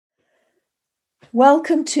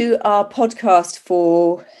Welcome to our podcast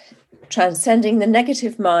for Transcending the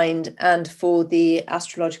Negative Mind and for the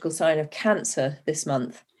astrological sign of Cancer this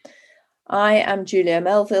month. I am Julia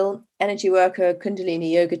Melville, energy worker,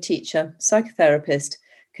 Kundalini yoga teacher, psychotherapist,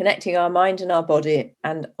 connecting our mind and our body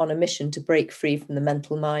and on a mission to break free from the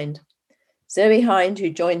mental mind. Zoe Hind, who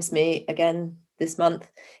joins me again this month,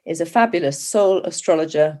 is a fabulous soul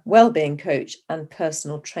astrologer, well-being coach and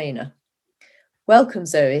personal trainer. Welcome,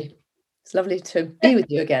 Zoe. It's lovely to be with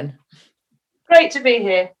you again. Great to be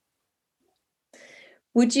here.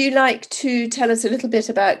 Would you like to tell us a little bit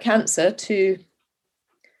about Cancer to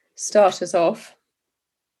start us off?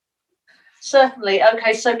 Certainly.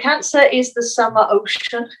 Okay, so Cancer is the summer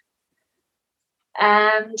ocean.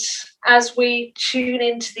 And as we tune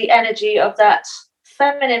into the energy of that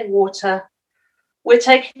feminine water, we're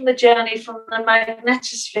taking the journey from the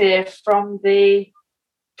magnetosphere, from the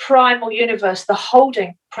primal universe, the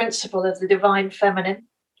holding principle of the divine feminine,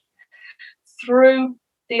 through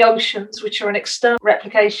the oceans, which are an external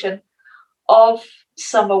replication of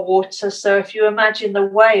summer water. So if you imagine the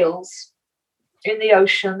whales in the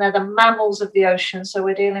ocean, they're the mammals of the ocean. So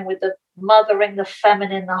we're dealing with the mothering, the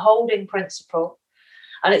feminine, the holding principle.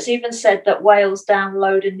 And it's even said that whales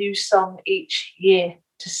download a new song each year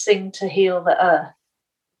to sing to heal the earth.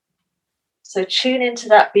 So tune into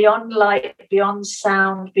that beyond light, beyond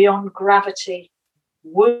sound, beyond gravity,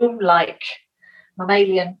 womb-like,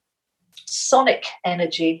 mammalian, sonic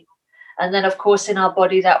energy. And then, of course, in our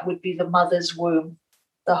body, that would be the mother's womb,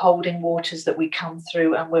 the holding waters that we come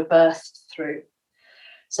through and we're birthed through.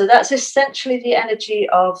 So that's essentially the energy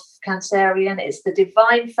of Cancerian. It's the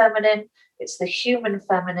divine feminine, it's the human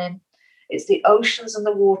feminine, it's the oceans and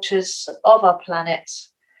the waters of our planet.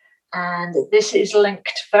 And this is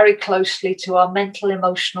linked very closely to our mental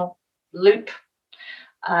emotional loop,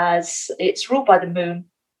 as it's ruled by the moon.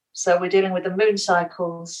 So we're dealing with the moon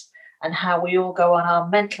cycles and how we all go on our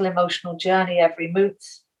mental emotional journey every month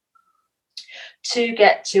to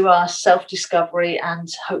get to our self-discovery and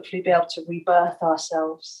hopefully be able to rebirth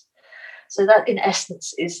ourselves. So that in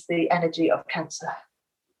essence is the energy of Cancer.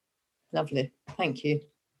 Lovely. Thank you.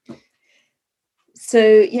 So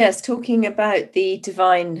yes, talking about the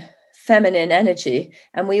divine feminine energy,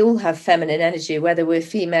 and we all have feminine energy, whether we're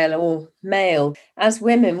female or male. As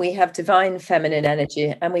women, we have divine feminine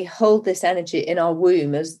energy, and we hold this energy in our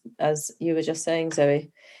womb, as you were just saying,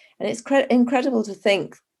 Zoe. And it's incredible to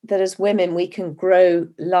think that as women, we can grow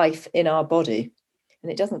life in our body,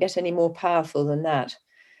 and it doesn't get any more powerful than that.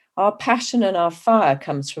 Our passion and our fire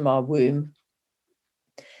comes from our womb.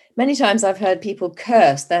 Many times I've heard people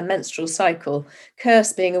curse their menstrual cycle,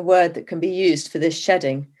 curse being a word that can be used for this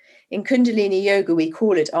shedding. In Kundalini yoga, we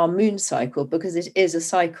call it our moon cycle because it is a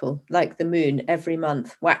cycle, like the moon, every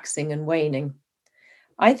month, waxing and waning.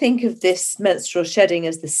 I think of this menstrual shedding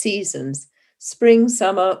as the seasons: spring,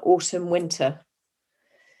 summer, autumn, winter.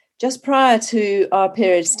 Just prior to our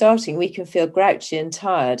period starting, we can feel grouchy and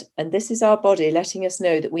tired, and this is our body letting us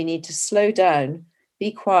know that we need to slow down,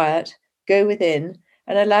 be quiet, go within,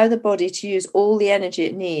 and allow the body to use all the energy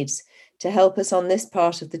it needs to help us on this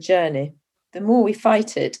part of the journey. The more we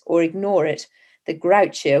fight it or ignore it, the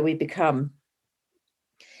grouchier we become.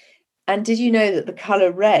 And did you know that the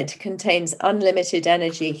colour red contains unlimited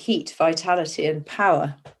energy, heat, vitality, and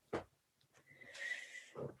power?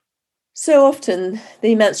 So often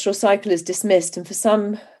the menstrual cycle is dismissed, and for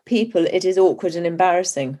some people it is awkward and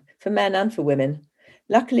embarrassing, for men and for women.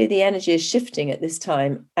 Luckily, the energy is shifting at this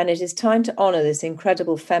time, and it is time to honour this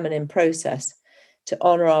incredible feminine process, to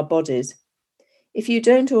honour our bodies. If you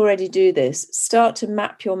don't already do this, start to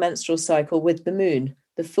map your menstrual cycle with the moon,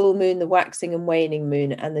 the full moon, the waxing and waning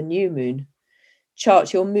moon, and the new moon.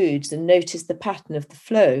 Chart your moods and notice the pattern of the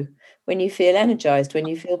flow, when you feel energized, when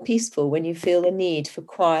you feel peaceful, when you feel the need for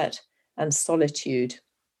quiet and solitude.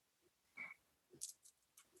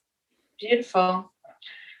 Beautiful.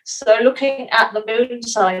 So looking at the moon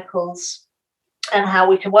cycles and how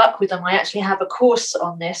we can work with them, I actually have a course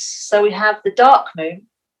on this. So we have the dark moon,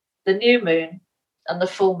 the new moon, and the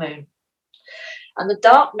full moon. And the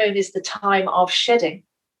dark moon is the time of shedding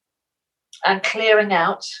and clearing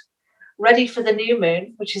out, ready for the new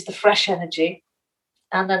moon, which is the fresh energy.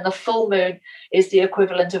 And then the full moon is the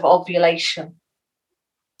equivalent of ovulation.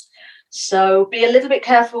 So be a little bit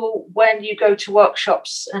careful when you go to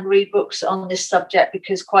workshops and read books on this subject,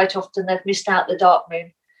 because quite often they've missed out the dark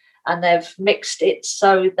moon and they've mixed it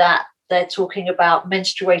so that they're talking about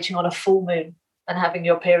menstruating on a full moon and having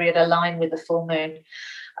your period align with the full moon.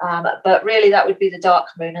 But really that would be the dark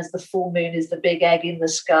moon, as the full moon is the big egg in the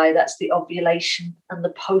sky. That's the ovulation and the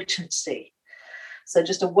potency. So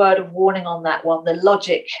just a word of warning on that one. The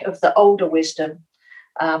logic of the older wisdom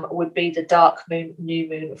would be the dark moon, new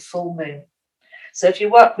moon, full moon. So if you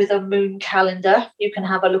work with a moon calendar, you can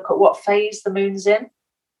have a look at what phase the moon's in.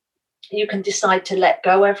 You can decide to let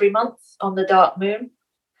go every month on the dark moon.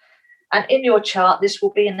 And in your chart, this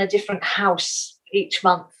will be in a different house each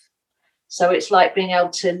month. So it's like being able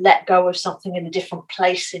to let go of something in a different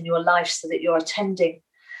place in your life so that you're attending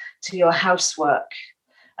to your housework.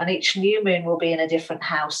 And each new moon will be in a different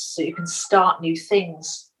house, so you can start new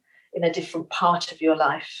things in a different part of your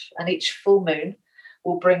life. And each full moon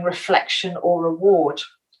will bring reflection or reward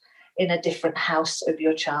in a different house of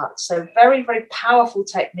your chart. So very, very powerful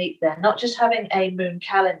technique there, not just having a moon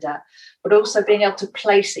calendar, but also being able to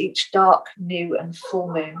place each dark, new and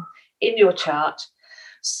full moon in your chart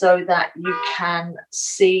so that you can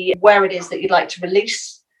see where it is that you'd like to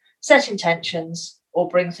release, set intentions, or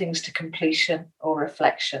bring things to completion or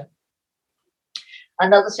reflection.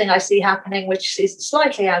 Another thing I see happening, which is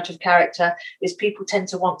slightly out of character, is people tend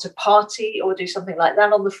to want to party or do something like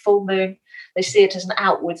that on the full moon. They see it as an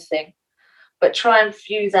outward thing, but try and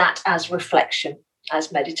view that as reflection,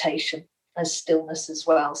 as meditation, as stillness as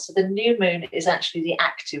well. So the new moon is actually the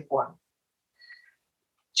active one.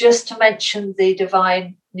 Just to mention the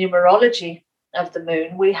divine numerology of the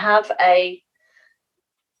moon, we have a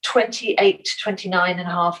 28 to 29 and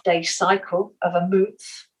a half day cycle of a month,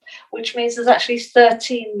 which means there's actually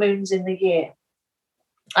 13 moons in the year.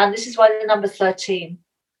 And this is why the number 13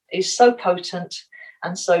 is so potent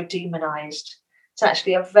and so demonized. It's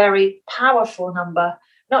actually a very powerful number,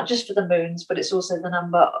 not just for the moons, but it's also the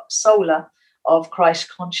number solar of Christ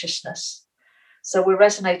consciousness. So we're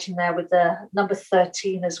resonating there with the number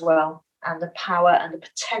 13 as well, and the power and the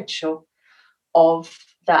potential of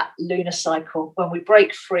that lunar cycle when we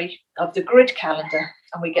break free of the grid calendar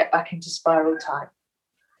and we get back into spiral time.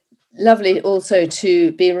 Lovely also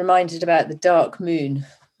to be reminded about the dark moon,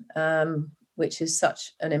 which is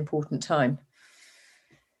such an important time.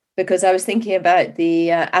 Because I was thinking about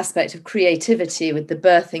the aspect of creativity with the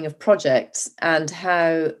birthing of projects and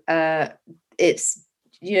how it's,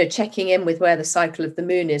 checking in with where the cycle of the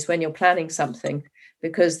moon is when you're planning something,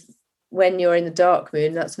 because when you're in the dark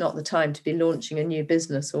moon, that's not the time to be launching a new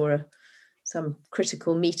business or some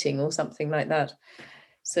critical meeting or something like that.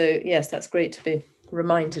 So yes, that's great to be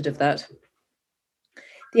reminded of that.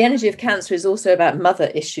 The energy of Cancer is also about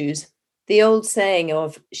mother issues. The old saying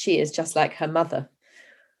of she is just like her mother.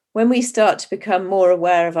 When we start to become more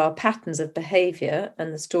aware of our patterns of behavior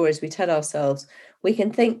and the stories we tell ourselves, we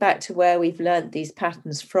can think back to where we've learnt these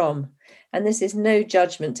patterns from. And this is no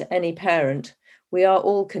judgment to any parent. We are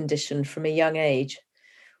all conditioned from a young age.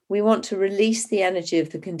 We want to release the energy of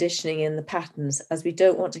the conditioning and the patterns, as we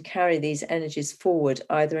don't want to carry these energies forward,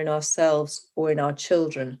 either in ourselves or in our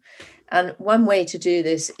children. And one way to do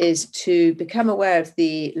this is to become aware of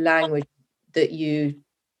the language that you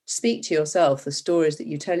speak to yourself, the stories that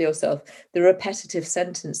you tell yourself, the repetitive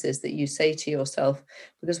sentences that you say to yourself,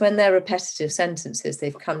 because when they're repetitive sentences,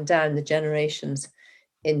 they've come down the generations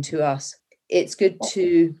into us. It's good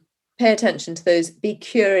to pay attention to those, be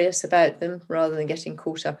curious about them rather than getting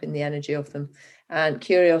caught up in the energy of them. And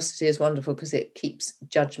curiosity is wonderful because it keeps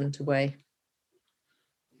judgment away.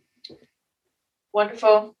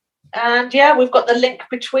 Wonderful. And yeah, we've got the link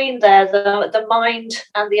between there, the mind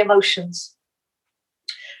and the emotions.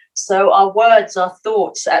 So our words, our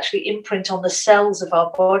thoughts actually imprint on the cells of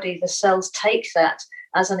our body. The cells take that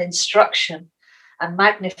as an instruction and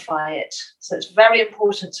magnify it. So it's very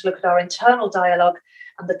important to look at our internal dialogue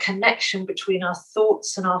and the connection between our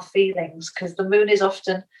thoughts and our feelings, because the moon is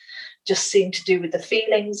often just seen to do with the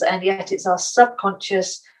feelings, and yet it's our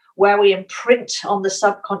subconscious where we imprint on the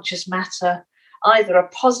subconscious matter either a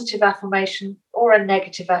positive affirmation or a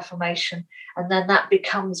negative affirmation, and then that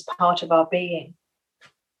becomes part of our being.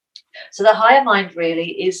 So the higher mind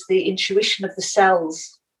really is the intuition of the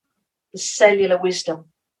cells, the cellular wisdom.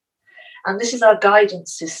 And this is our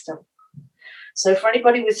guidance system. So for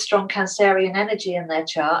anybody with strong Cancerian energy in their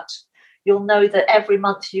chart, you'll know that every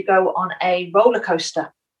month you go on a roller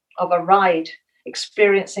coaster of a ride,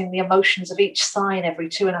 experiencing the emotions of each sign every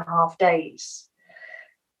 2.5 days.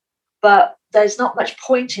 But there's not much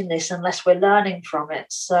point in this unless we're learning from it.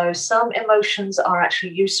 So some emotions are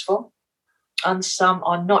actually useful and some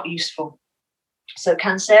are not useful. So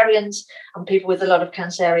Cancerians and people with a lot of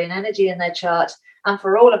Cancerian energy in their chart, and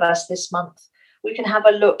for all of us this month, we can have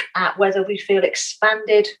a look at whether we feel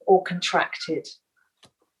expanded or contracted.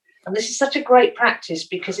 And this is such a great practice,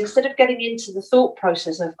 because instead of getting into the thought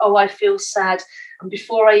process of, oh, I feel sad, and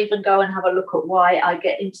before I even go and have a look at why, I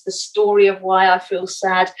get into the story of why I feel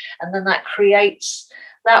sad, and then that creates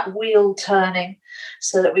that wheel turning,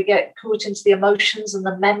 so that we get caught into the emotions and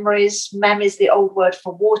the memories. Mem is the old word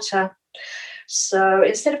for water. So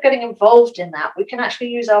instead of getting involved in that, we can actually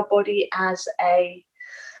use our body as a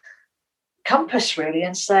compass, really,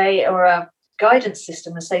 and say, or a guidance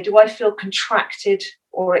system, and say, do I feel contracted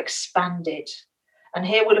or expanded? And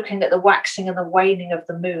here we're looking at the waxing and the waning of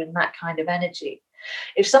the moon, that kind of energy.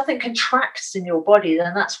 If something contracts in your body,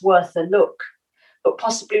 then that's worth a look, but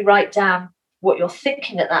possibly write down what you're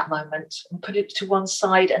thinking at that moment and put it to one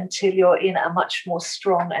side until you're in a much more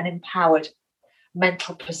strong and empowered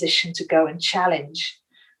mental position to go and challenge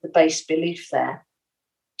the base belief there.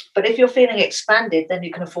 But if you're feeling expanded, then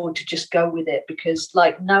you can afford to just go with it, because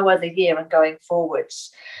like no other year and going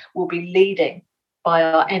forwards, we'll be leading by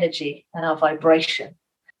our energy and our vibration.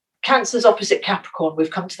 Cancer's opposite Capricorn.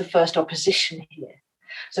 We've come to the first opposition here.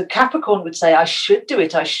 So Capricorn would say, I should do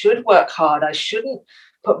it. I should work hard. I shouldn't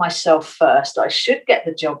put myself first. I should get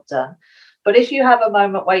the job done. But if you have a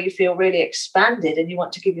moment where you feel really expanded and you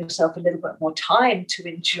want to give yourself a little bit more time to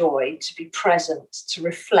enjoy, to be present, to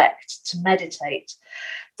reflect, to meditate,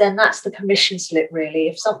 then that's the permission slip, really.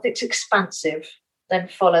 If something's expansive, then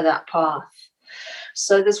follow that path.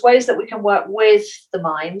 So there's ways that we can work with the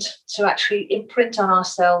mind to actually imprint on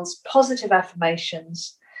ourselves positive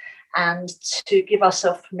affirmations and to give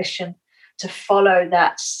ourselves permission to follow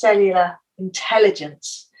that cellular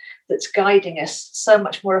intelligence that's guiding us so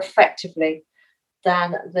much more effectively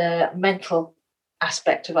than the mental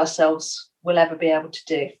aspect of ourselves will ever be able to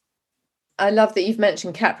do. I love that you've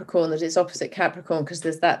mentioned Capricorn, that it's opposite Capricorn, because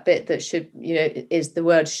there's that bit that should, is the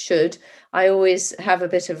word should. I always have a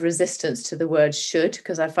bit of resistance to the word should,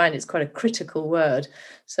 because I find it's quite a critical word.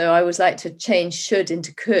 So I always like to change should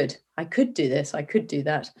into could. I could do this, I could do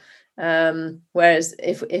that. Whereas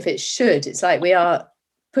if it's should, it's like we are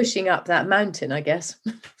pushing up that mountain, I guess,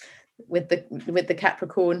 with the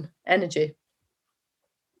Capricorn energy.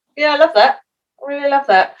 Yeah, I love that. I really love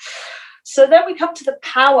that. So then we come to the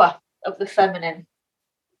power of the feminine,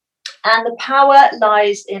 and the power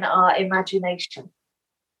lies in our imagination.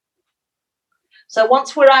 So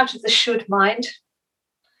once we're out of the should mind,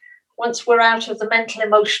 once we're out of the mental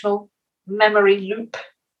emotional memory loop,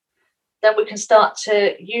 then we can start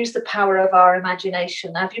to use the power of our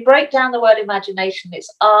imagination. Now, if you break down the word imagination,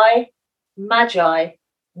 it's I, magi,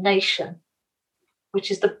 nation, which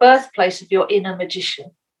is the birthplace of your inner magician.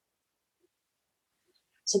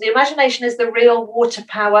 So the imagination is the real water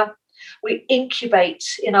power. We incubate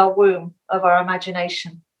in our womb of our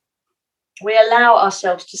imagination. We allow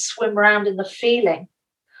ourselves to swim around in the feeling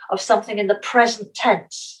of something in the present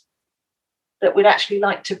tense that we'd actually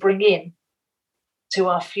like to bring in to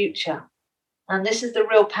our future. And this is the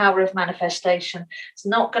real power of manifestation. It's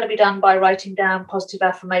not going to be done by writing down positive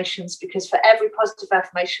affirmations, because for every positive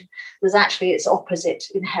affirmation, there's actually its opposite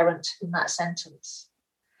inherent in that sentence.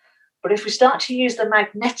 But if we start to use the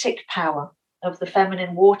magnetic power of the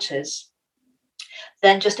feminine waters,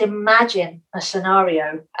 then just imagine a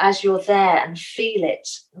scenario as you're there and feel it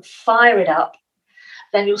and fire it up,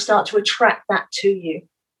 then you'll start to attract that to you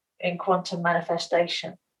in quantum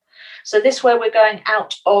manifestation. So this way we're going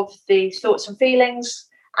out of the thoughts and feelings,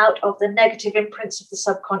 out of the negative imprints of the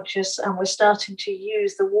subconscious, and we're starting to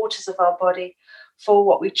use the waters of our body for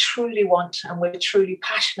what we truly want and we're truly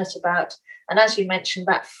passionate about. And as you mentioned,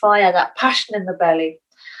 that fire, that passion in the belly,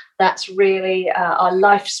 that's really our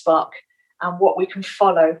life spark and what we can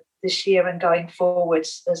follow this year and going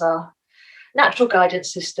forwards as our natural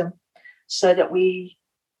guidance system, so that we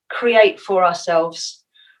create for ourselves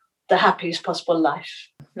the happiest possible life.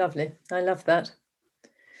 Lovely. I love that.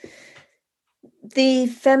 The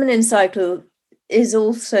feminine cycle is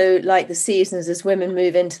also like the seasons as women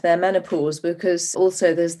move into their menopause, because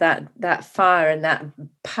also there's that fire and that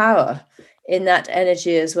power in that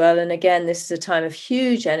energy as well. And again, this is a time of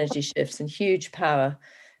huge energy shifts and huge power.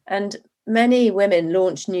 And many women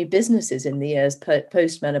launch new businesses in the years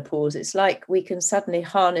post-menopause. It's like we can suddenly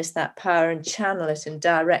harness that power and channel it and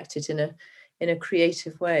direct it in a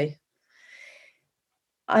creative way.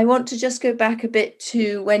 I want to just go back a bit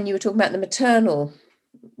to when you were talking about the maternal,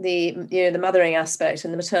 the mothering aspect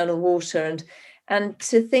and the maternal water, and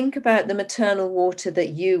to think about the maternal water that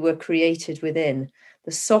you were created within,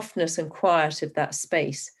 the softness and quiet of that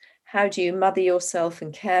space. How do you mother yourself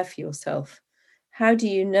and care for yourself? How do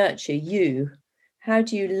you nurture you? How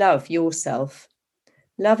do you love yourself?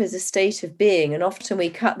 Love is a state of being, and often we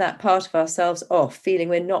cut that part of ourselves off, feeling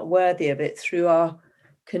we're not worthy of it through our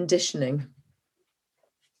conditioning.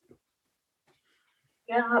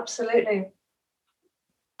 Yeah, absolutely.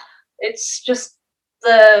 It's just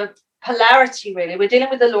the polarity, really. We're dealing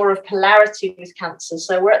with the law of polarity with Cancer.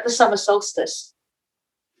 So we're at the summer solstice.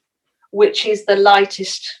 which is the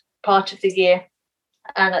lightest part of the year.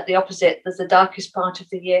 And at the opposite, there's the darkest part of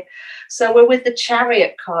the year. So we're with the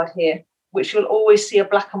Chariot card here, which you'll always see a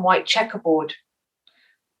black and white checkerboard,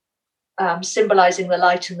 symbolizing the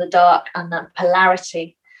light and the dark and that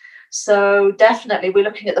polarity. So definitely we're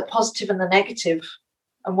looking at the positive and the negative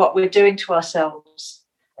and what we're doing to ourselves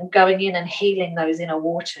and going in and healing those inner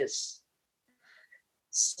waters.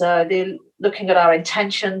 So they're looking at our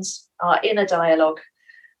intentions, our inner dialogue,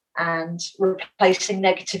 and replacing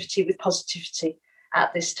negativity with positivity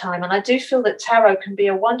at this time. And I do feel that tarot can be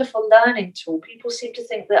a wonderful learning tool. People seem to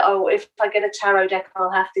think that, oh, if I get a tarot deck,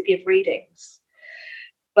 I'll have to give readings.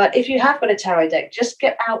 But if you have got a tarot deck, just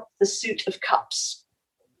get out the suit of cups,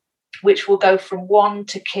 which will go from 1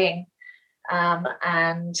 to king,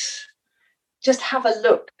 and just have a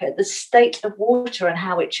look at the state of water and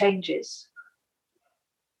how it changes.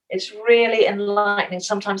 It's really enlightening.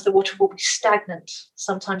 Sometimes the water will be stagnant.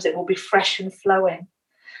 Sometimes it will be fresh and flowing.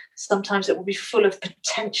 Sometimes it will be full of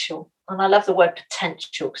potential. And I love the word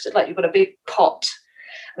potential because it's like you've got a big pot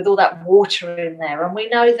with all that water in there. And we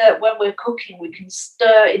know that when we're cooking, we can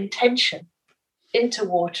stir intention into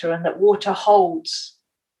water, and that water holds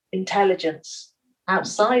intelligence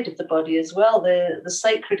outside of the body as well, the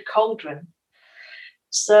sacred cauldron.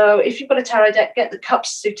 So if you've got a tarot deck, get the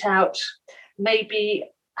cups suit out, maybe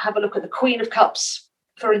have a look at the Queen of Cups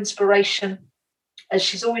for inspiration, as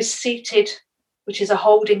she's always seated, which is a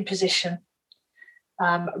holding position,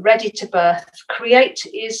 ready to birth. Create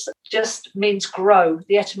means grow.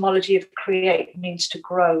 The etymology of create means to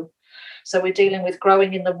grow. So we're dealing with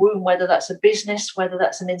growing in the womb, whether that's a business, whether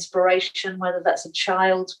that's an inspiration, whether that's a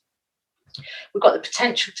child. We've got the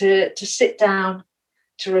potential to sit down,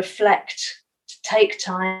 to reflect, to take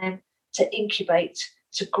time, to incubate,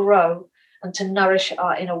 to grow, and to nourish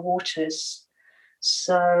our inner waters.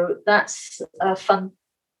 So that's a fun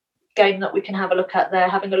game that we can have a look at there,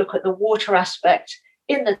 having a look at the water aspect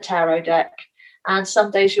in the tarot deck. And some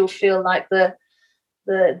days you'll feel like the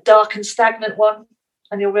dark and stagnant one,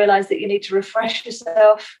 and you'll realize that you need to refresh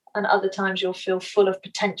yourself, and other times you'll feel full of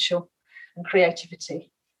potential and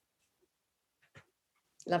creativity.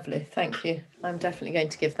 Lovely, thank you. I'm definitely going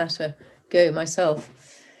to give that a go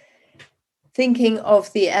myself. Thinking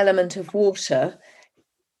of the element of water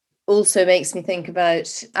also makes me think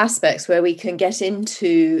about aspects where we can get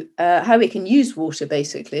into how we can use water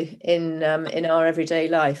basically in our everyday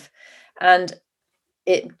life. And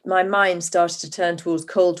my mind started to turn towards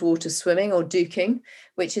cold water swimming or duking,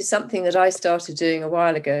 which is something that I started doing a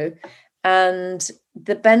while ago. And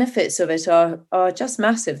the benefits of it are just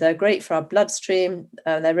massive. They're great for our bloodstream.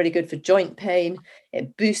 They're really good for joint pain.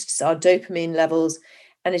 It boosts our dopamine levels,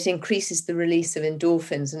 and it increases the release of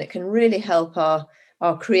endorphins. And it can really help our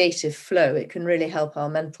creative flow. It can really help our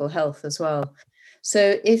mental health as well.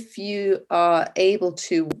 So if you are able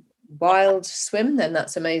to wild swim, then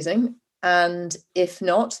that's amazing. And if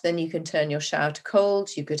not, then you can turn your shower to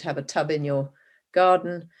cold. You could have a tub in your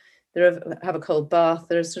garden. Have a cold bath.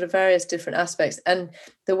 There are sort of various different aspects. And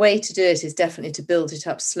the way to do it is definitely to build it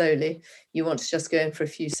up slowly. You want to just go in for a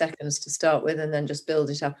few seconds to start with, and then just build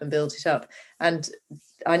it up and build it up. And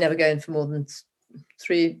I never go in for more than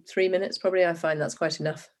three minutes, probably. I find that's quite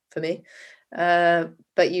enough for me.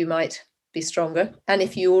 But you might be stronger. And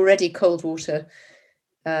if you already cold water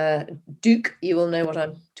duke, you will know what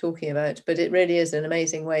I'm talking about. But it really is an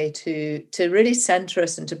amazing way to really center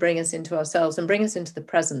us and to bring us into ourselves and bring us into the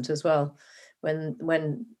present as well,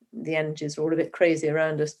 when the energies are all a bit crazy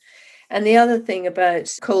around us. And the other thing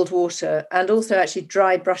about cold water, and also actually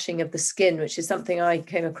dry brushing of the skin, which is something I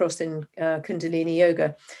came across in Kundalini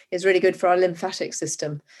yoga, is really good for our lymphatic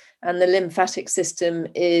system. And the lymphatic system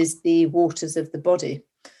is the waters of the body.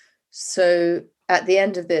 So at the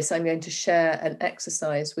end of this, I'm going to share an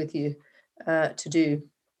exercise with you to do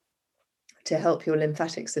to help your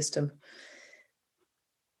lymphatic system.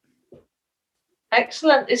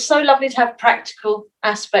 Excellent. It's so lovely to have practical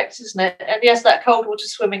aspects, isn't it? And yes, that cold water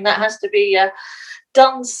swimming, that has to be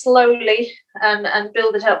done slowly and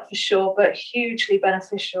build it up for sure, but hugely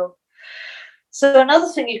beneficial. So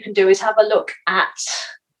another thing you can do is have a look at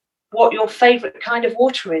what your favourite kind of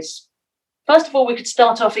water is. First of all, we could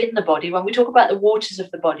start off in the body. When we talk about the waters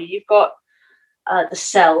of the body, you've got the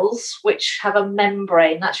cells, which have a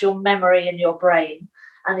membrane. That's your memory in your brain,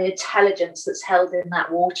 and the intelligence that's held in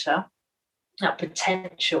that water, that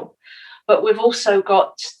potential. But we've also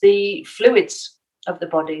got the fluids of the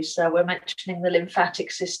body. So we're mentioning the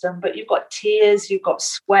lymphatic system, but you've got tears, you've got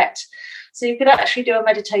sweat. So you could actually do a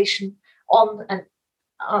meditation on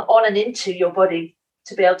and into your body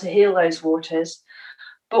to be able to heal those waters.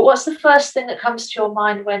 But what's the first thing that comes to your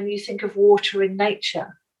mind when you think of water in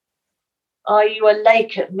nature? Are you a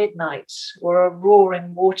lake at midnight or a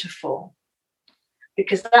roaring waterfall?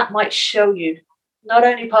 Because that might show you not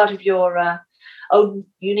only part of your own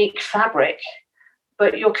unique fabric,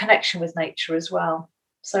 but your connection with nature as well.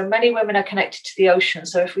 So many women are connected to the ocean.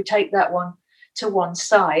 So if we take that one to one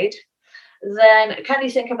side, then can you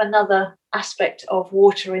think of another aspect of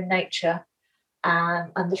water in nature?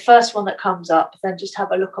 And the first one that comes up, then just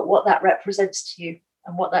have a look at what that represents to you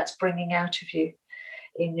and what that's bringing out of you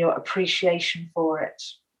in your appreciation for it.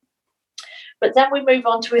 But then we move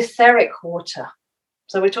on to etheric water.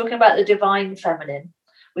 So we're talking about the divine feminine.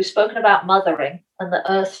 We've spoken about mothering and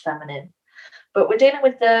the earth feminine, but we're dealing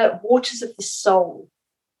with the waters of the soul.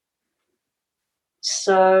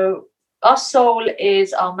 So our soul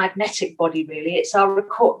is our magnetic body, really. It's our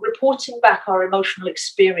reporting back our emotional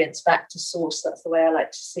experience back to source. That's the way I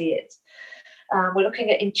like to see it. We're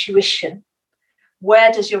looking at intuition.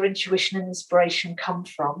 Where does your intuition and inspiration come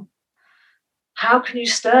from? How can you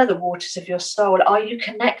stir the waters of your soul? Are you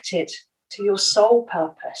connected to your soul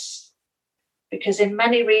purpose? Because in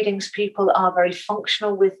many readings, people are very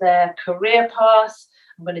functional with their career path.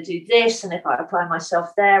 I'm going to do this, and if I apply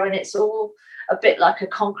myself there, and it's all a bit like a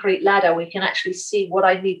concrete ladder. We can actually see what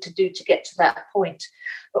I need to do to get to that point.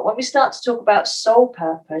 But when we start to talk about soul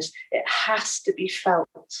purpose, it has to be felt.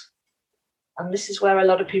 And this is where a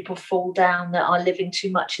lot of people fall down, that are living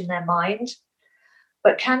too much in their mind.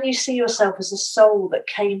 But can you see yourself as a soul that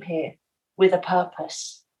came here with a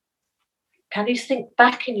purpose? Can you think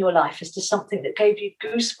back in your life as to something that gave you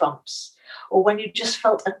goosebumps, or when you just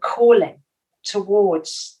felt a calling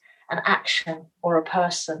towards an action or a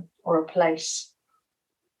person or a place?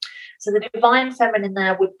 So the divine feminine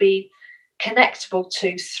there would be connectable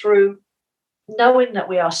to through knowing that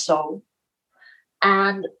we are soul,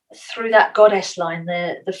 and through that goddess line,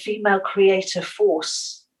 the female creator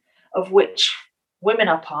force of which women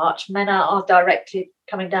are part. Men are directly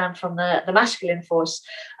coming down from the masculine force,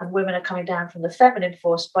 and women are coming down from the feminine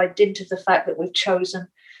force by dint of the fact that we've chosen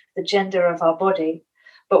the gender of our body.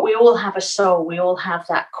 But we all have a soul. We all have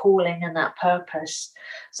that calling and that purpose.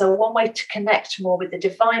 So one way to connect more with the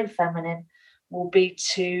divine feminine will be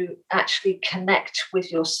to actually connect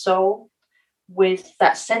with your soul, with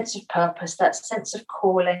that sense of purpose, that sense of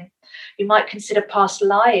calling. You might consider past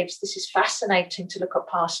lives. This is fascinating to look at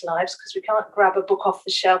past lives, because we can't grab a book off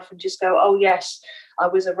the shelf and just go, oh yes, I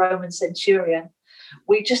was a Roman centurion.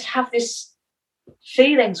 We just have this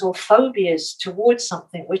feelings or phobias towards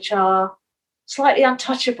something which are slightly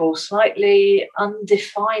untouchable, slightly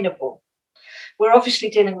undefinable. We're obviously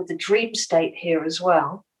dealing with the dream state here as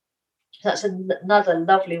well. That's another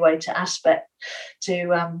lovely way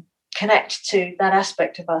to connect to that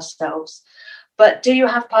aspect of ourselves. But do you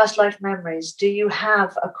have past life memories? Do you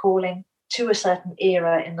have a calling to a certain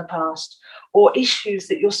era in the past, or issues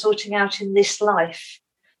that you're sorting out in this life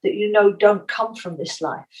that you know don't come from this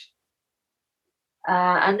life?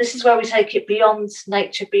 And this is where we take it beyond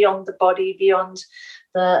nature, beyond the body, beyond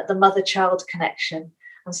the mother-child connection,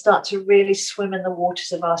 and start to really swim in the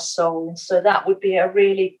waters of our soul. And so that would be a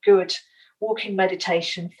really good walking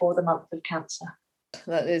meditation for the month of Cancer.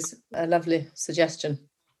 That is a lovely suggestion.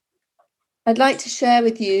 I'd like to share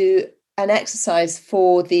with you an exercise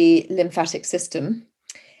for the lymphatic system.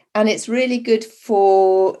 And it's really good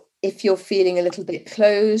for if you're feeling a little bit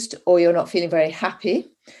closed or you're not feeling very happy,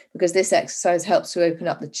 because this exercise helps to open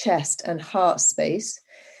up the chest and heart space.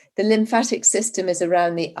 The lymphatic system is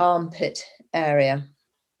around the armpit area.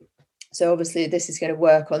 So obviously this is going to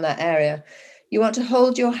work on that area. You want to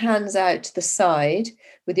hold your hands out to the side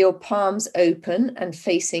with your palms open and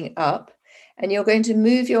facing up. And you're going to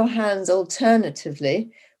move your hands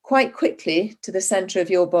alternatively quite quickly to the center of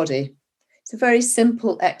your body. It's a very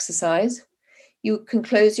simple exercise. You can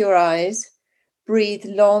close your eyes, breathe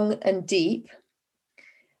long and deep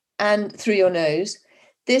and through your nose.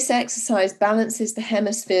 This exercise balances the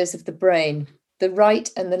hemispheres of the brain. The right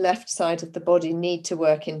and the left side of the body need to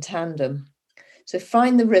work in tandem. So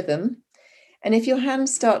find the rhythm. And if your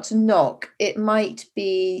hands start to knock, it might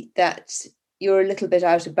be that you're a little bit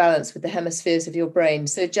out of balance with the hemispheres of your brain.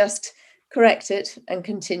 So just correct it and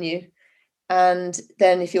continue. And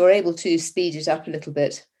then if you're able to, speed it up a little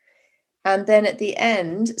bit. And then at the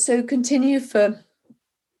end, so continue for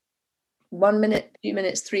 1 minute, 2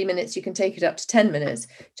 minutes, 3 minutes. You can take it up to 10 minutes,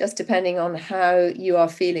 just depending on how you are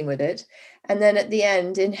feeling with it. And then at the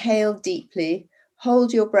end, inhale deeply,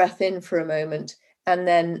 hold your breath in for a moment, and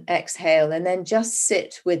then exhale, and then just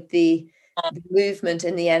sit with the movement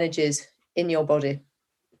and the energies in your body.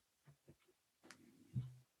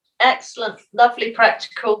 Excellent, lovely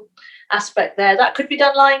practical aspect there. That could be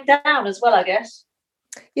done lying down as well, I guess.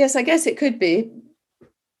 Yes, I guess it could be.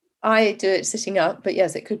 I do it sitting up, but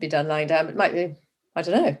yes, it could be done lying down. It might be, I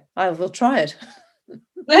don't know. I will try it.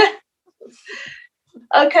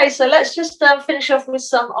 Okay, so let's just finish off with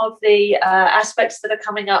some of the aspects that are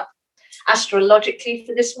coming up astrologically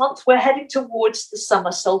for this month. We're heading towards the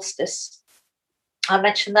summer solstice. I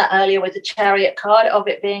mentioned that earlier with the Chariot card of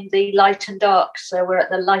it being the light and dark. So we're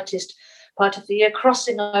at the lightest part of the year,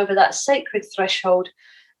 crossing over that sacred threshold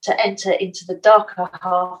to enter into the darker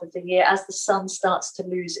half of the year as the sun starts to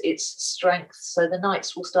lose its strength. So the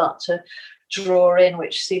nights will start to draw in,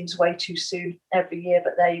 which seems way too soon every year,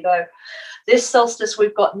 but there you go. This solstice,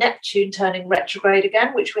 we've got Neptune turning retrograde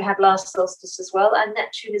again, which we had last solstice as well. And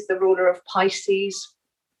Neptune is the ruler of Pisces,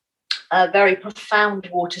 a very profound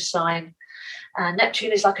water sign. And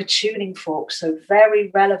Neptune is like a tuning fork, so very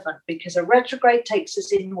relevant because a retrograde takes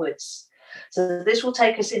us inwards. So this will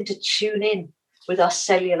take us into tune in with our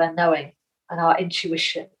cellular knowing and our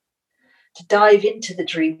intuition, to dive into the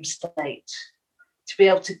dream state, to be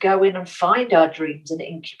able to go in and find our dreams and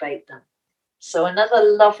incubate them. So another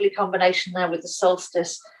lovely combination there with the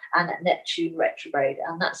solstice and Neptune retrograde.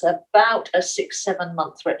 And that's about a 6-7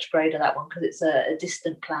 month retrograde of that one because it's a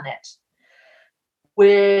distant planet.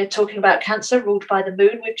 We're talking about Cancer, ruled by the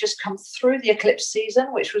moon. We've just come through the eclipse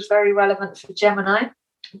season, which was very relevant for Gemini,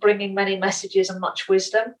 bringing many messages and much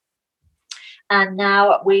wisdom. And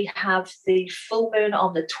now we have the full moon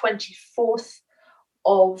on the 24th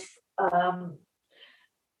of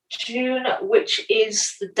June, which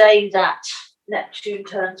is the day that Neptune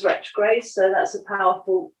turns retrograde. So that's a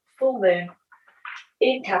powerful full moon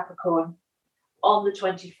in Capricorn on the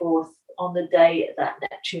 24th, on the day that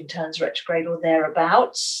Neptune turns retrograde or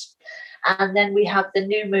thereabouts. And then we have the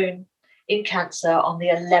new moon in Cancer on the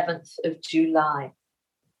 11th of July.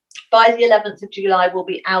 By the 11th of July, we'll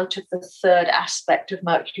be out of the third aspect of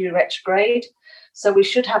Mercury retrograde. So we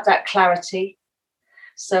should have that clarity.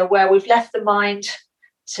 So where we've left the mind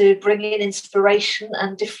to bring in inspiration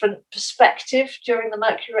and different perspective during the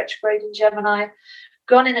Mercury retrograde in Gemini,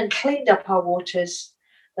 gone in and cleaned up our waters,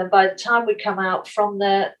 then by the time we come out from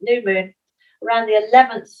the new moon, around the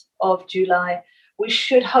 11th of July, we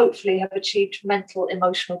should hopefully have achieved mental,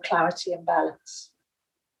 emotional clarity and balance.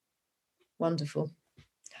 Wonderful.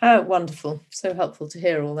 How wonderful. So helpful to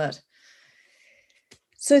hear all that.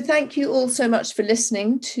 So thank you all so much for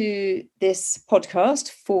listening to this podcast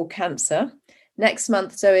for Cancer. Next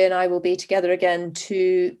month, Zoe and I will be together again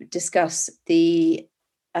to discuss the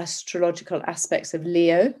astrological aspects of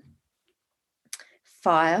Leo,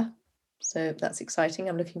 fire. So that's exciting.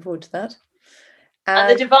 I'm looking forward to that. And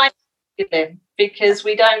the divine masculine, because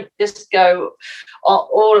we don't just go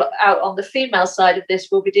all out on the female side of this.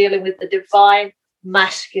 We'll be dealing with the divine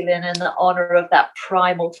masculine and the honor of that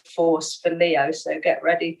primal force for Leo. So get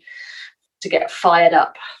ready to get fired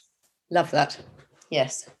up. Love that.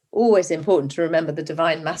 Yes. Always important to remember the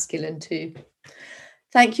divine masculine too.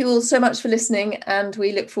 Thank you all so much for listening, and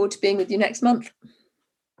we look forward to being with you next month.